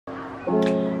This is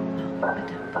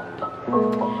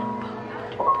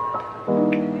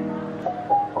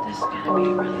gonna be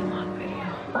a really long video.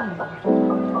 Oh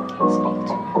Lord, can't speak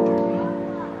too after me.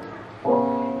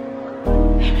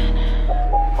 Amen.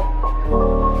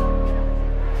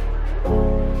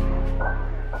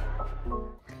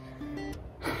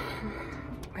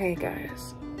 Hey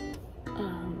guys, I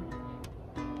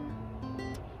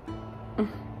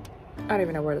don't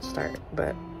even know where to start,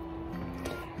 but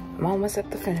I'm almost at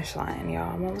the finish line,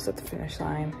 y'all. I'm almost at the finish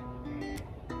line.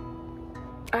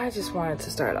 I just wanted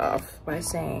to start off by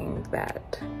saying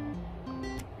that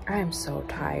I am so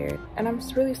tired, and I'm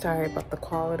really sorry about the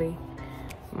quality.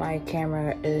 My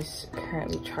camera is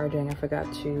currently charging. I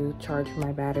forgot to charge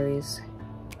my batteries.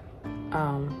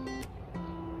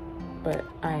 But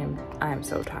I am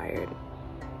so tired.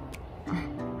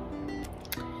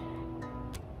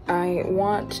 I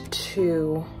want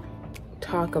to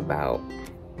talk about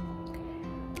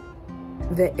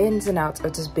the ins and outs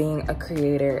of just being a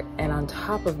creator, and on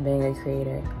top of being a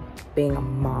creator, being a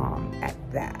mom at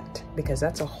that, because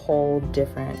that's a whole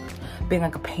different, being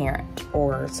like a parent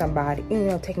or somebody, you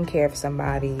know, taking care of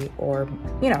somebody, or,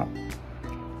 you know,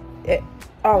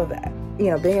 all of that. You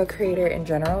know, being a creator in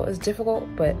general is difficult,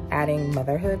 but adding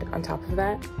motherhood on top of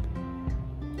that,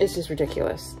 it's just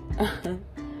ridiculous.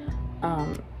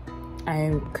 I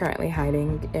am currently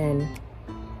hiding in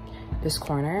this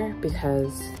corner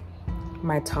because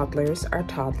my toddlers are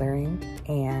toddlering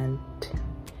and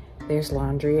there's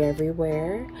laundry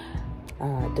everywhere.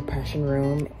 Depression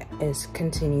room is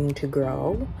continuing to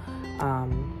grow. All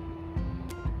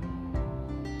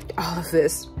of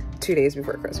this 2 days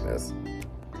before Christmas.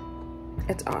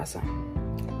 It's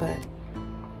awesome, but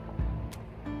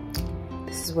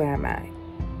this is where I'm at.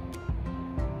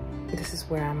 This is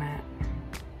where I'm at.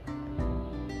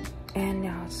 And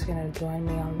y'all just gonna join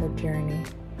me on the journey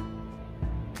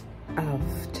of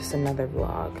just another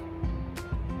vlog.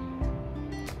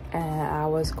 And I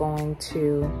was going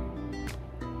to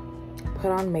put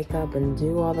on makeup and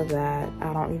do all of that.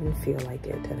 I don't even feel like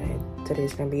it today.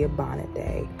 Today's gonna be a bonnet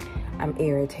day. I'm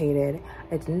irritated.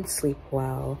 I didn't sleep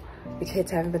well. The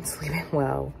kids haven't been sleeping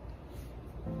well.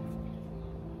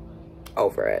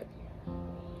 Over it.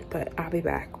 But I'll be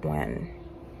back when,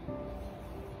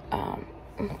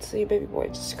 let's see, baby boy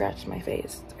just scratched my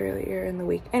face earlier in the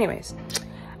week. Anyways,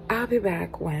 I'll be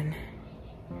back when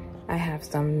I have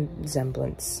some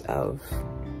semblance of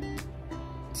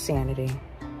sanity.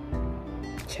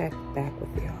 Check back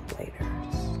with y'all later.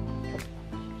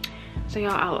 So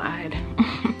y'all, I lied.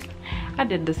 I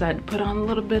did decide to put on a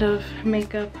little bit of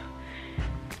makeup.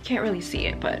 Can't really see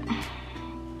it, but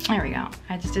there we go.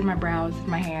 I just did my brows,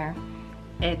 my hair,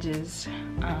 edges,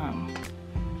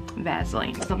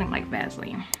 Vaseline, something like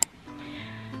Vaseline.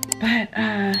 But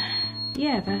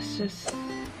yeah, that's just,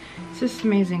 it's just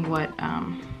amazing what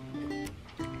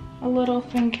a little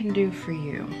thing can do for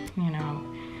you, you know.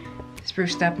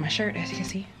 Spruced up my shirt, as you can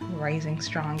see, Rising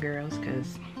Strong Girls,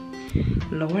 because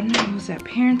Lord knows that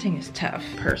parenting is tough.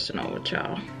 Personal with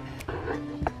y'all.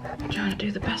 I'm trying to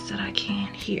do the best that I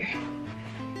can here.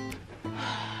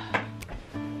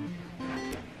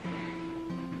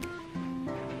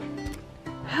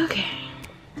 Okay.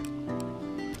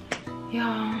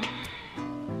 Y'all,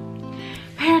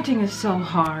 parenting is so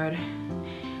hard.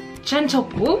 Gentle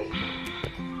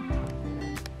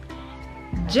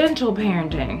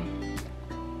parenting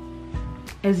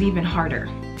is even harder.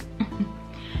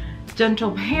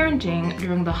 Gentle parenting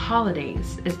during the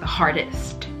holidays is the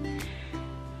hardest.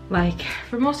 Like,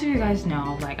 for most of you guys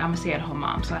know, like, I'm a stay-at-home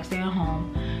mom, so I stay at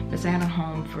home. Been staying at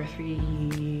home for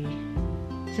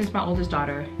since my oldest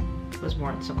daughter was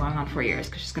born, so going on 4 years,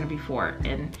 because she's gonna be 4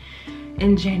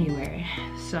 in January.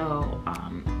 So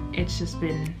it's just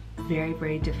been very,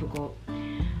 very difficult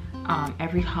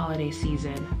every holiday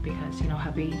season, because, you know,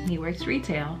 hubby, he works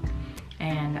retail,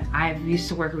 and I've used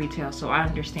to work retail, so I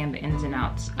understand the ins and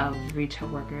outs of retail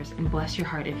workers. And bless your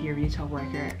heart if you're a retail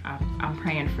worker, I'm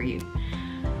praying for you,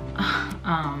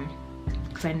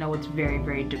 because I know it's very,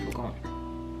 very difficult.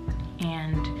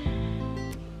 And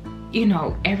you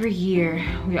know, every year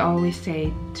we always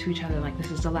say to each other, like, this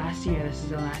is the last year, this is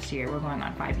the last year. We're going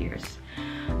on 5 years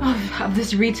of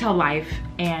this retail life,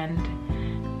 and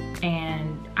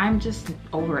I'm just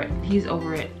over it. He's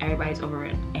over it, everybody's over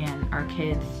it, and our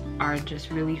kids are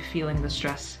just really feeling the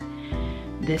stress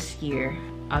this year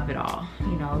of it all.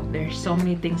 You know, there's so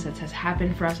many things that has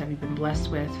happened for us that we've been blessed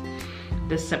with.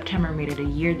 This September made it a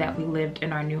year that we lived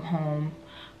in our new home.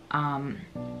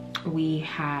 We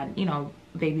had, you know,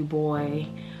 baby boy,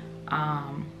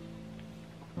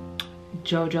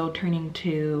 Jojo turning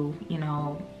 2, you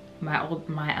know,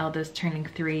 my eldest turning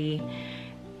 3,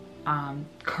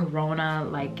 Corona,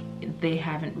 like they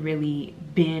haven't really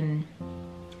been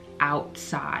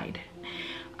outside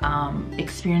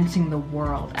experiencing the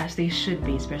world as they should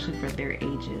be, especially for their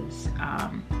ages.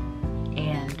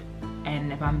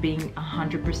 And if I'm being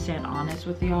 100% honest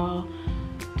with y'all,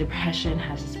 depression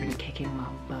has just been kicking my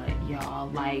butt, y'all.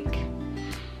 Like,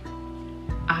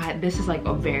 this is like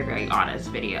a very, very honest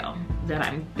video that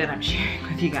I'm sharing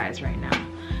with you guys right now,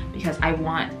 because I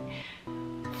want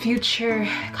future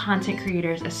content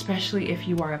creators, especially if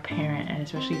you are a parent and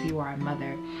especially if you are a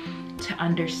mother, to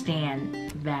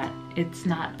understand that it's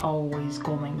not always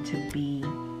going to be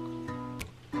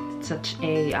such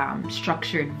a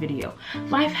structured video.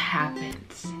 Life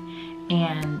happens,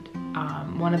 and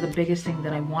one of the biggest things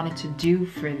that I wanted to do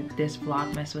for this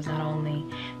Vlogmas was not only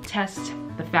test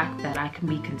the fact that I can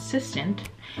be consistent,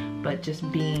 but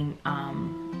just being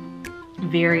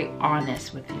very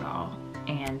honest with y'all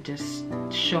and just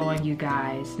showing you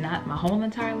guys not my whole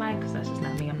entire life, because that's just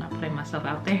not me, I'm not putting myself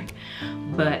out there,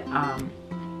 but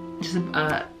just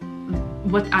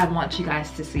what I want you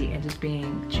guys to see and just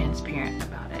being transparent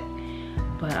about it.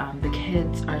 But the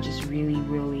kids are just really,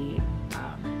 really,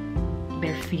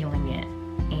 they're feeling it,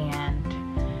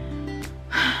 and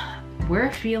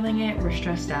we're feeling it. We're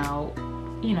stressed out,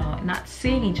 you know, not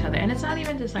seeing each other. And it's not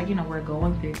even just like, you know, we're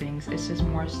going through things. It's just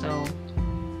more so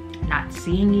not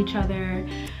seeing each other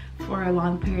for a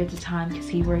long periods of time, because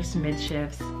he works mid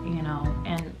shifts, you know,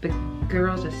 and the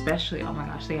girls especially, oh my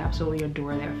gosh, they absolutely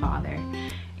adore their father.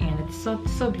 And it's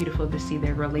so beautiful to see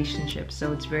their relationship.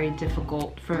 So it's very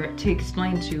difficult to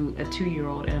explain to a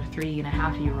 2-year-old and a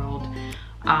 3.5-year-old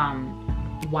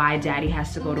why daddy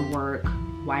has to go to work,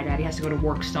 why daddy has to go to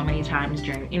work so many times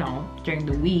during, you know, during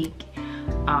the week,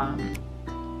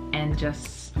 and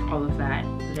just all of that.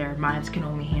 Their minds can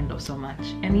only handle so much.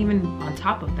 And even on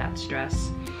top of that stress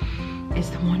is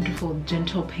the wonderful,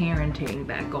 gentle parenting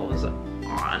that goes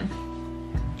on.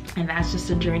 And that's just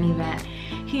a journey that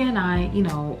he and I, you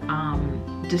know,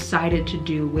 decided to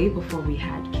do way before we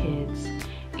had kids.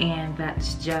 And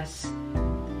that's just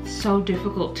so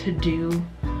difficult to do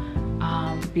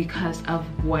because of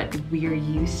what we're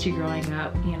used to growing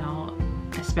up, you know,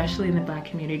 especially in the Black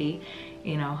community.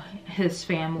 You know, his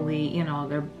family, you know,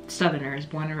 they're Southerners,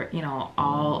 born, you know,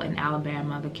 all in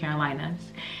Alabama, the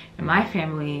Carolinas. And my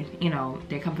family, you know,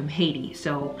 they come from Haiti.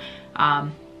 So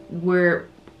we're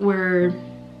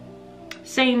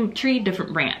same tree,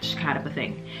 different branch kind of a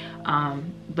thing.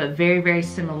 But very, very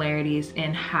similarities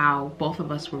in how both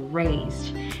of us were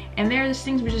raised. And there's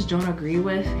things we just don't agree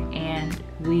with, and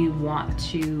we want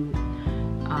to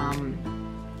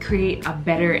create a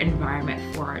better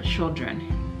environment for our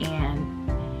children.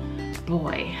 And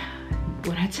boy,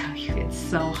 when I tell you, it's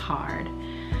so hard.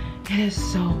 It is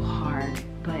so hard,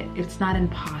 but it's not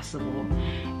impossible.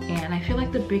 And I feel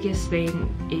like the biggest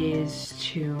thing is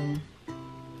to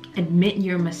admit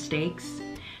your mistakes,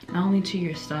 not only to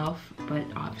yourself, but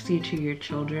obviously to your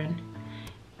children,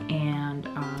 and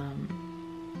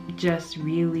just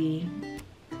really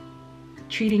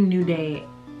treating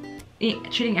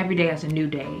every day as a new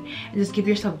day, and just give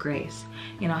yourself grace.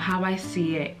 You know, how I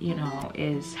see it, you know,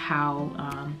 is how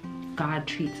God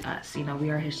treats us. You know, we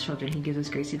are his children. He gives us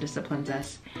grace, he disciplines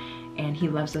us, and he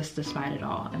loves us despite it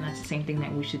all. And that's the same thing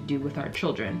that we should do with our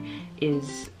children,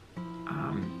 is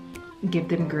give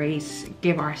them grace,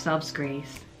 give ourselves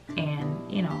grace,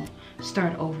 and, you know,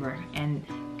 start over and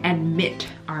admit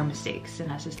our mistakes. And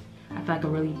that's just, I feel like, a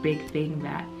really big thing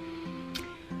that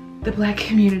the Black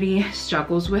community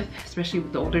struggles with, especially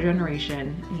with the older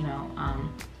generation, you know,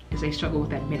 is they struggle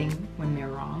with admitting when they're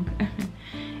wrong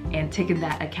and taking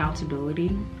that accountability,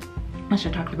 which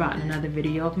I talked about in another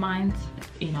video of mine,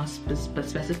 you know, but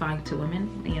specifying to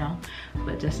women, you know,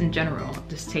 but just in general,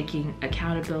 just taking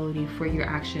accountability for your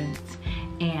actions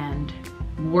and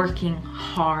working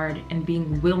hard and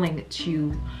being willing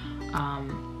to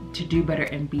do better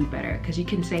and be better. Because you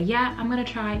can say, yeah, I'm gonna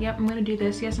try, yep, I'm gonna do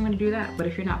this, yes, I'm gonna do that, but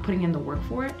if you're not putting in the work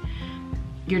for it,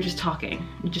 you're just talking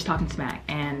smack,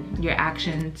 and your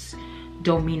actions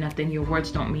don't mean nothing, your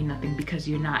words don't mean nothing, because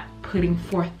you're not putting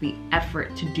forth the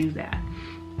effort to do that.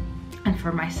 And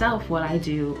for myself, what I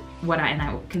do, and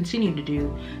I will continue to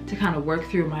do to kind of work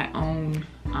through my own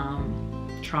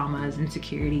traumas,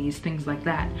 insecurities, things like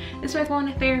that, is by going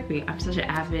to therapy. I'm such an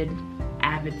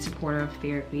avid supporter of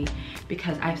therapy,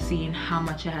 because I've seen how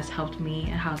much it has helped me,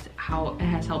 and how it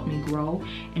has helped me grow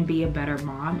and be a better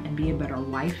mom and be a better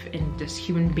wife and just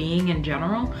human being in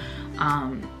general.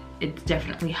 It's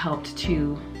definitely helped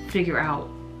to figure out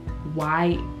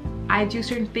why I do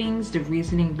certain things, the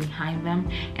reasoning behind them,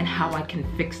 and how I can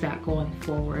fix that going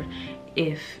forward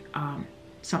if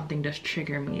something does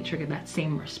trigger that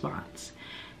same response.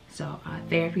 So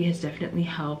therapy has definitely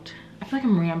helped. I feel like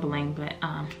I'm rambling, but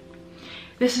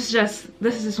this is just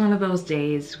one of those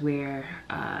days where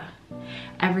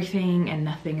everything and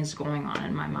nothing is going on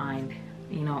in my mind.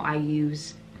 You know, I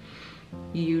use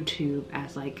YouTube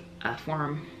as like a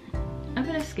form of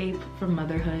an escape from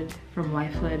motherhood, from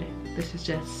wifehood. This is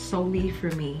just solely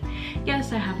for me.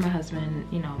 Yes, I have my husband,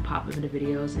 you know, pop into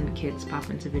videos and the kids pop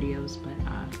into videos, but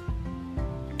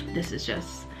this is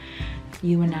just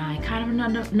you and I, kind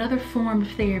of another form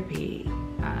of therapy,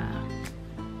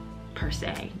 per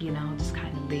se, you know, just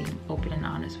kind of being open and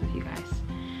honest with you guys.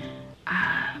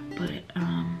 But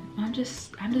I'm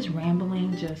just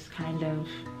rambling, just kind of,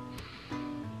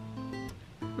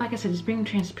 like I said, just being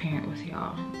transparent with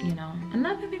y'all, you know.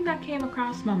 Another thing that came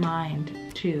across my mind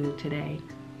too today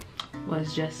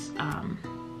was just,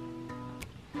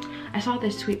 I saw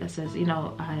this tweet that says, you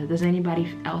know, does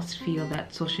anybody else feel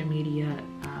that social media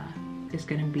is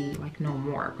gonna be like no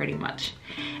more, pretty much?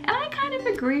 And I kind of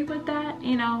agree with that,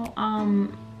 you know.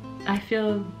 I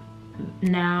feel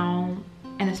now,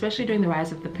 and especially during the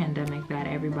rise of the pandemic, that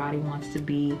everybody wants to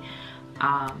be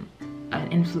an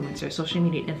influencer, social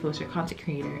media influencer, content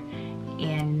creator,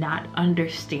 and not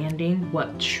understanding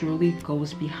what truly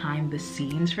goes behind the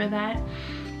scenes for that.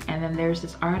 And then there's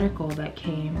this article that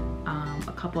came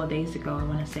a couple of days ago, I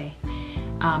want to say,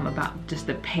 about just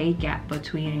the pay gap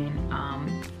between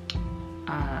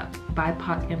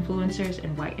BIPOC influencers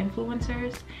and white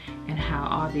influencers, and how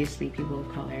obviously people of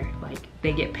color, like,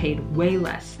 they get paid way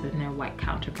less than their white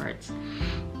counterparts.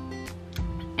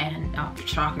 And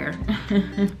shocker.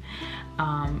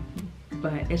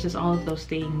 But it's just all of those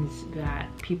things that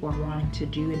people are wanting to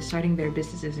do and starting their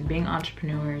businesses and being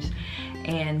entrepreneurs,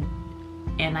 and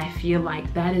I feel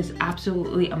like that is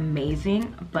absolutely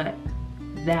amazing, but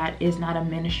that is not a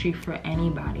ministry for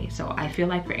anybody. So I feel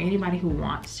like for anybody who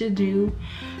wants to do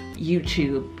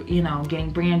YouTube, you know, getting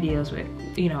brand deals with,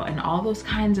 you know, and all those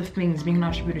kinds of things, being an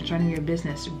entrepreneur, starting your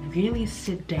business, really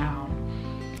sit down,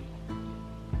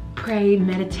 pray,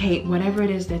 meditate, whatever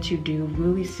it is that you do,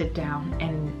 really sit down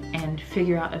and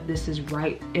figure out if this is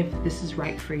right,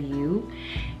 for you,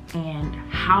 and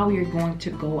how you're going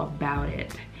to go about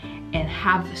it, and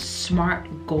have smart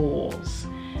goals,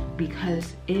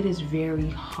 because it is very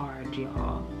hard,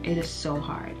 y'all. It is so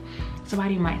hard.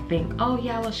 Somebody might think, oh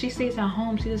yeah, well, she stays at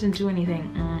home, she doesn't do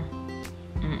anything.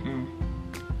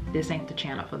 This ain't the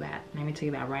channel for that. Let me tell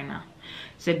you that right now.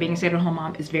 So being a stay-at-home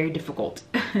mom is very difficult.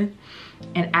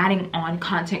 And adding on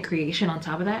content creation on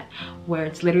top of that, where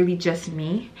it's literally just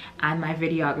me. I'm my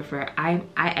videographer. I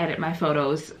edit my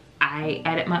photos. I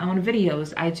edit my own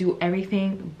videos. I do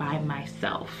everything by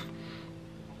myself.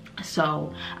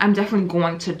 So I'm definitely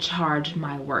going to charge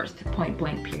my worth, point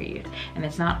blank, period. And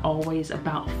it's not always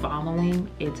about following,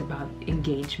 it's about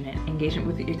engagement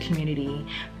with your community,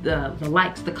 the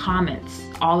likes, the comments,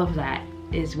 all of that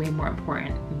is way more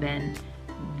important than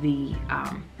the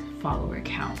follower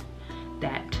count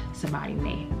that somebody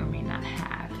may or may not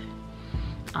have.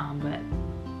 But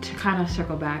to kind of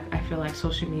circle back, I feel like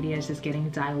social media is just getting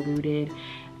diluted.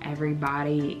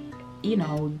 Everybody, you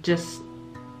know, just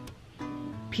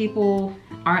people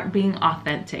aren't being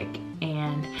authentic.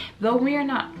 And though we are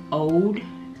not owed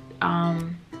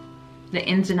the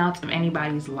ins and outs of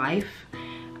anybody's life,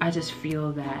 I just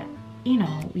feel that, you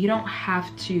know, you don't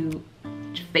have to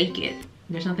fake it.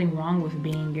 There's nothing wrong with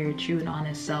being your true and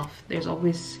honest self. There's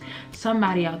always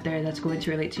somebody out there that's going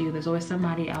to relate to you. There's always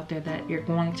somebody out there that you're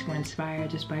going to inspire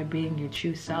just by being your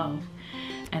true self.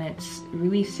 And it's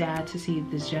really sad to see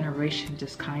this generation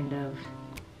just kind of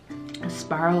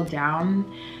spiral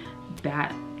down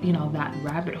that, you know, that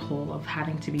rabbit hole of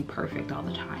having to be perfect all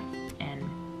the time. And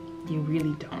you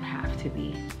really don't have to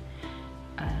be.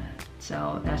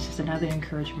 So that's just another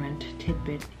encouragement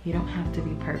tidbit. You don't have to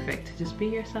be perfect. Just be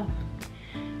yourself.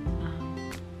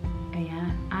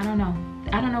 Yeah, I don't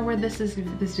know where this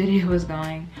video is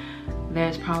going.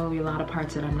 There's probably a lot of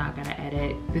parts that I'm not gonna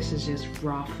edit. This is just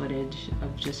raw footage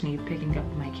of just me picking up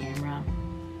my camera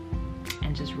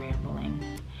and just rambling.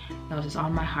 That was just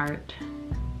on my heart,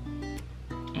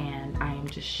 and I am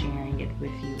just sharing it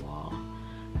with you all.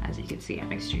 As you can see,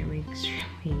 I'm extremely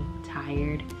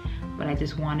tired, but I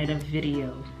just wanted a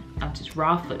video of just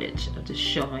raw footage of just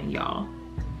showing y'all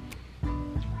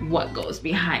what goes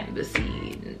behind the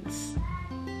scenes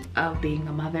of being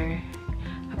a mother,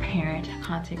 a parent, a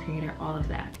content creator, all of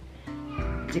that.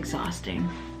 It's exhausting.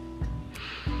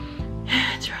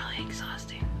 It's really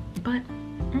exhausting. But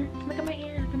look at my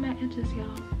hair, look at my edges,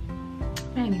 y'all.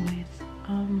 Anyways,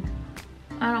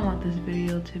 I don't want this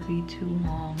video to be too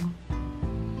long.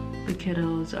 the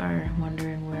kiddos are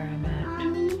wondering where I'm at.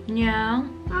 Mommy, Yeah?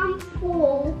 I'm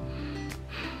full.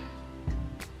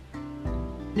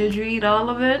 Did you eat all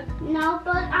of it? No,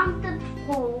 but I'm the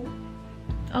full.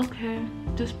 Okay,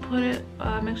 just put it,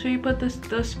 make sure you put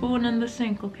the spoon in the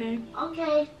sink, okay?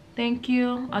 Okay. Thank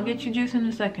you. I'll get you juice in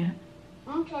a second.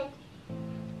 Okay.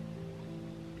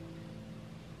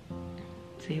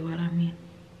 See what I mean?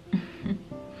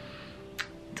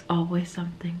 It's always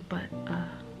something, but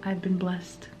I've been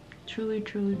blessed. Truly,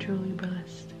 truly, truly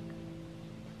blessed.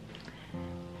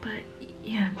 But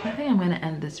yeah, I think I'm gonna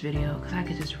end this video because I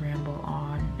could just ramble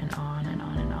on and on and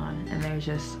on and on. And there's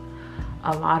just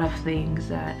a lot of things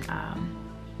that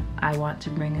I want to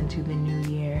bring into the new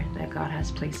year that God has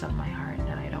placed on my heart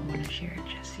that I don't want to share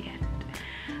just yet.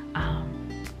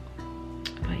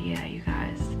 But yeah, you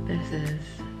guys, this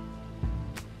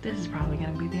is probably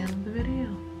gonna be the end of the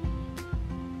video.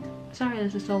 Sorry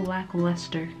this is so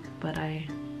lackluster, but I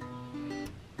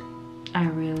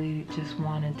really just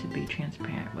wanted to be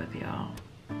transparent with y'all.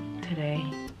 Today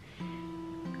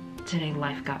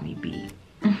life got me beat.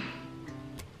 But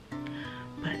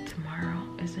tomorrow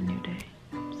is a new day.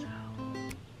 So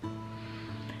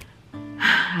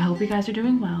I hope you guys are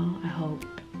doing well. I hope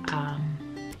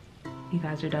you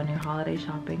guys are done your holiday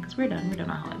shopping, because we're done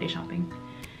our holiday shopping.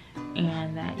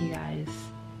 And that you guys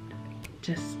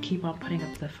just keep on putting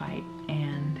up the fight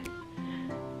and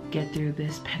get through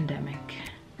this pandemic.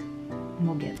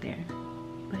 We'll get there.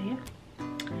 But yeah,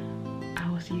 I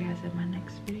will see you guys in my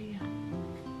next video.